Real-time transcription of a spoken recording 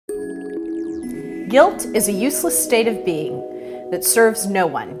Guilt is a useless state of being that serves no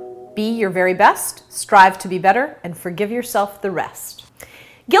one. Be your very best, strive to be better, and forgive yourself the rest.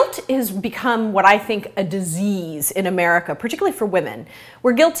 Guilt has become what I think a disease in America, particularly for women.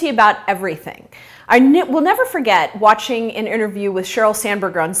 We're guilty about everything. I will never forget watching an interview with Sheryl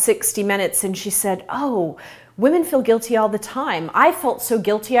Sandberg on 60 Minutes, and she said, "Oh, women feel guilty all the time. I felt so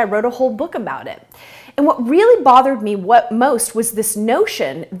guilty, I wrote a whole book about it." And what really bothered me most was this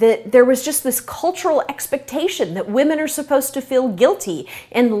notion that there was just this cultural expectation that women are supposed to feel guilty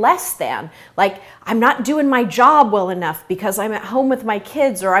and less than. Like, I'm not doing my job well enough because I'm at home with my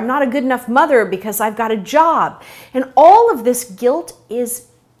kids, or I'm not a good enough mother because I've got a job. And all of this guilt is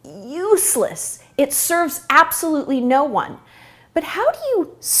useless. It serves absolutely no one. But how do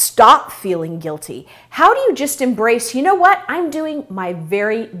you stop feeling guilty? How do you just embrace, you know what, I'm doing my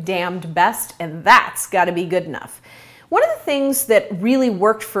very damned best, and that's got to be good enough? One of the things that really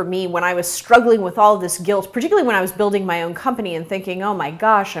worked for me when I was struggling with all of this guilt, particularly when I was building my own company and thinking, oh my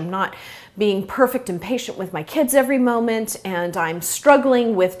gosh, I'm not being perfect and patient with my kids every moment, and I'm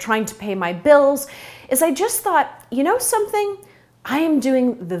struggling with trying to pay my bills, is I just thought, you know something? I am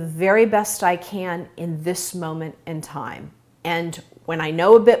doing the very best I can in this moment in time. And when I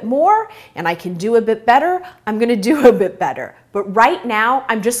know a bit more and I can do a bit better, I'm going to do a bit better. But right now,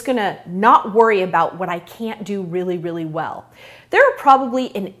 I'm just going to not worry about what I can't do really, really well. There are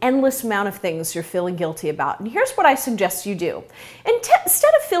probably an endless amount of things you're feeling guilty about. And here's what I suggest you do.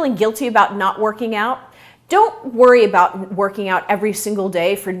 Instead of feeling guilty about not working out, don't worry about working out every single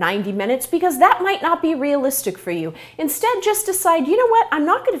day for 90 minutes because that might not be realistic for you. Instead, just decide, you know what, I'm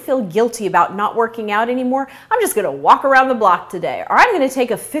not going to feel guilty about not working out anymore. I'm just going to walk around the block today, or I'm going to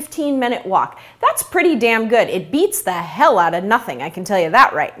take a 15-minute walk. That's pretty damn good. It beats the hell out of nothing, I can tell you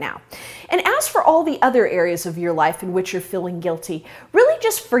that right now. And as for all the other areas of your life in which you're feeling guilty, really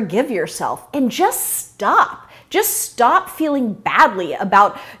just forgive yourself and just stop. Just stop feeling badly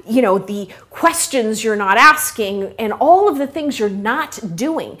about, the questions you're not asking and all of the things you're not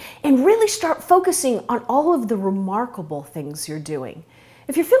doing, and really start focusing on all of the remarkable things you're doing.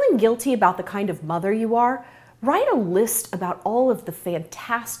 If you're feeling guilty about the kind of mother you are, write a list about all of the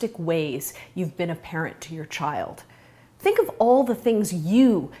fantastic ways you've been a parent to your child. Think of all the things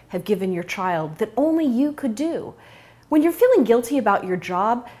you have given your child that only you could do. When you're feeling guilty about your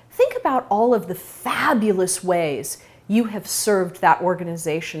job, think about all of the fabulous ways you have served that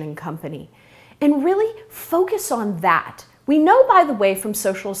organization and company, and really focus on that. We know, by the way, from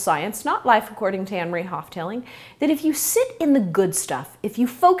social science, not life according to Anne Marie Hoftelling, that if you sit in the good stuff, if you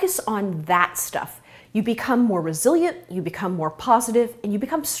focus on that stuff, you become more resilient, you become more positive, and you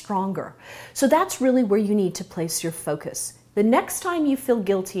become stronger. So that's really where you need to place your focus. The next time you feel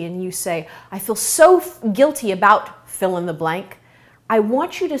guilty and you say, I feel so guilty about fill in the blank, I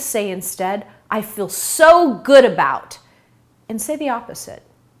want you to say instead, I feel so good about, and say the opposite.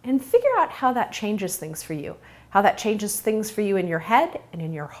 And figure out how that changes things for you, how that changes things for you in your head and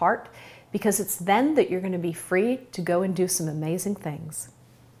in your heart, because it's then that you're going to be free to go and do some amazing things.